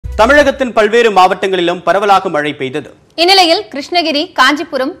தமிழகத்தின் பல்வேறு மாவட்டங்களிலும் பரவலாக மழை பெய்தது. இந்நிலையில் கிருஷ்ணகிரி,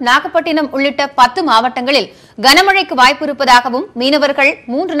 காஞ்சிபுரம், நாகப்பட்டினம் உள்ளிட்ட 10 மாவட்டங்களில் கனமழைக்கு வாய்ப்பு இருப்பதாகவும் மீனவர்கள்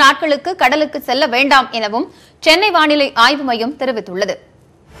 3 நாட்களுக்கு கடலுக்கு செல்ல வேண்டாம் எனவும் சென்னை வானிலை ஆய்வு மையம் தெரிவித்துள்ளது.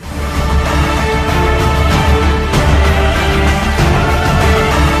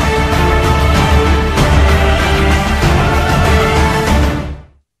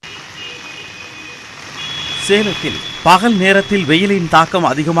 சேலத்தில் பகல் நேரத்தில் வெயிலின் தாக்கம்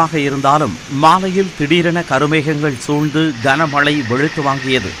அதிகமாக இருந்தாலும் மாலையில் திடீரென கருமேகங்கள் சூழ்ந்து கனமழை வெளுத்து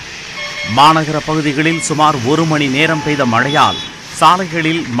வாங்கியது. மாநகர பகுதிகளில் சுமார் 1 மணி நேரம் பெய்த மழையால்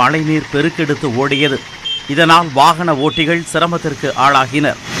சாலைகளில் மழைநீர் பெருக்கெடுத்து ஓடியது. இதனால் வாகன ஓட்டிகள் சிரமத்திற்கு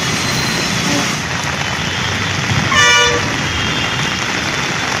ஆளாகினர்.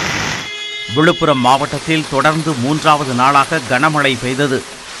 விழுப்புரம் மாவட்டத்தில் தொடர்ந்து 3வது நாளாக கனமழை பெய்தது.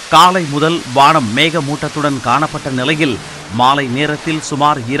 காலை முதல் வானம் மேகமூட்டத்துடன் காணப்பட்ட நிலையில் மாலை நேரத்தில்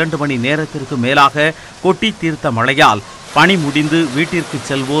சுமார் 2 மணி நேரத்திற்கு மேலாக கொட்டி தீர்த்த மழையால் பணி முடிந்து வீட்டிற்கு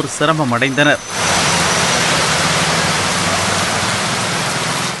செல்வோர் சிரமமடைந்தனர்.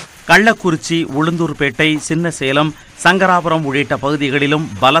 கள்ளக்குறிச்சி, உளுந்தூர்பேட்டை, சின்னசேலம், சங்கராபுரம் உள்ளிட்ட பகுதிகளிலும்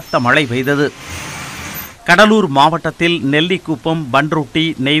பலத்த மழை பெய்தது. கடலூர் மாவட்டத்தில் நெல்லிக்குப்பம், பன்ருட்டி,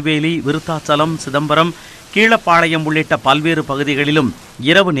 நெய்வேலி, விருத்தாச்சலம், சிதம்பரம், கீழப்பாளையம் உள்ளிட்ட பல்வேறு பகுதிகளிலும்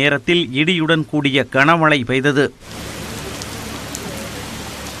இரவு நேரத்தில் இடியுடன் கூடிய கனமழை பெய்தது.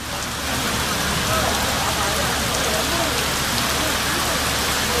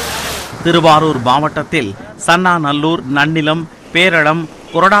 திருவாரூர் மாவட்டத்தில் சன்னாநல்லூர், நன்னிலம், பேரளம்,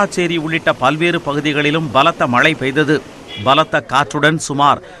 கொரடாச்சேரி உள்ளிட்ட பல்வேறு பகுதிகளிலும் பலத்த மழை பெய்தது. பலத்த காற்றுடன்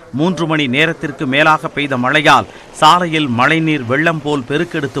சுமார் 3 மணி நேரத்திற்கு மேலாக பெய்த மழையால் சாலையில் மழைநீர் வெள்ளம் போல்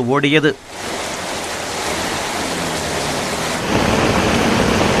பெருக்கெடுத்து ஓடியது.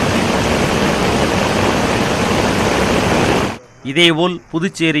 இதேபோல்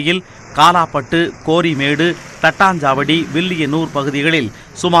புதுச்சேரியில் காலாப்பட்டு, கோரிமேடு, தட்டாஞ்சாவடி, வில்லியனூர் பகுதிகளில்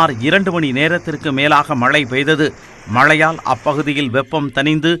சுமார் 2 மணி நேரத்திற்கு மேலாக மழை பெய்தது. மழையால் அப்பகுதியில் வெப்பம்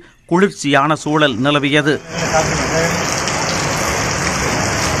தணிந்து குளிர்ச்சியான சூழல் நிலவியது.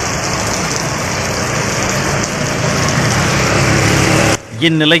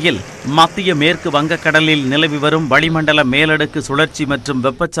 இந்நிலையில் மத்திய மேற்கு வங்கக்கடலில் நிலவி வரும் வளிமண்டல மேலடுக்கு சுழற்சி மற்றும்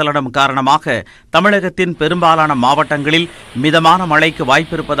வெப்பச்சலனம் காரணமாக தமிழகத்தின் பெரும்பாலான மாவட்டங்களில் மிதமான மழைக்கு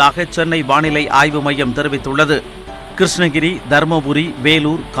வாய்ப்பிருப்பதாக சென்னை வானிலை ஆய்வு மையம் தெரிவித்துள்ளது. கிருஷ்ணகிரி, தருமபுரி,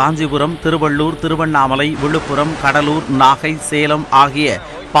 வேலூர், காஞ்சிபுரம், திருவள்ளூர், திருவண்ணாமலை, விழுப்புரம், கடலூர், நாகை, சேலம் ஆகிய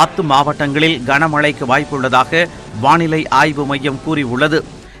 10 மாவட்டங்களில் கனமழைக்கு வாய்ப்புள்ளதாக வானிலை ஆய்வு மையம் கூறியுள்ளது.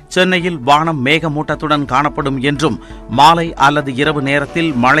 சென்னையில் வானம் மேகமூட்டத்துடன் காணப்படும் என்றும் மாலை அல்லது இரவு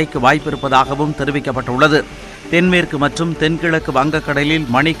நேரத்தில் மழைக்கு வாய்ப்பிருப்பதாகவும் தெரிவிக்கப்பட்டுள்ளது. தென்மேற்கு மற்றும் தென்கிழக்கு வங்கக்கடலில்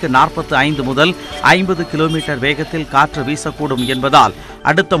மணிக்கு 45 முதல் 50 கிலோமீட்டர் வேகத்தில் காற்று வீசக்கூடும் என்பதால்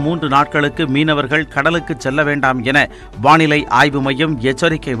அடுத்த 3 நாட்களுக்கு மீனவர்கள் கடலுக்கு செல்ல வேண்டாம் என வானிலை ஆய்வு மையம்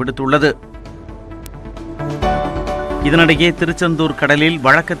எச்சரிக்கை விடுத்துள்ளது. இதனிடையே திருச்செந்தூர் கடலில்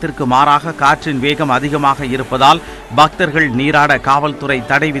வழக்கத்திற்கு மாறாக காற்றின் வேகம் அதிகமாக இருப்பதால் பக்தர்கள் நீராட காவல்துறை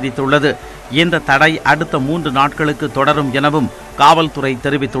தடை விதித்துள்ளது. இந்த தடை அடுத்த 3 நாட்களுக்கு தொடரும் எனவும் காவல்துறை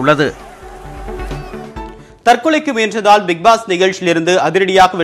தெரிவித்துள்ளது. தற்கொலைக்கு முயன்றதால் பிக் பாஸ் நிகழ்ச்சியிலிருந்து அதிரடியாக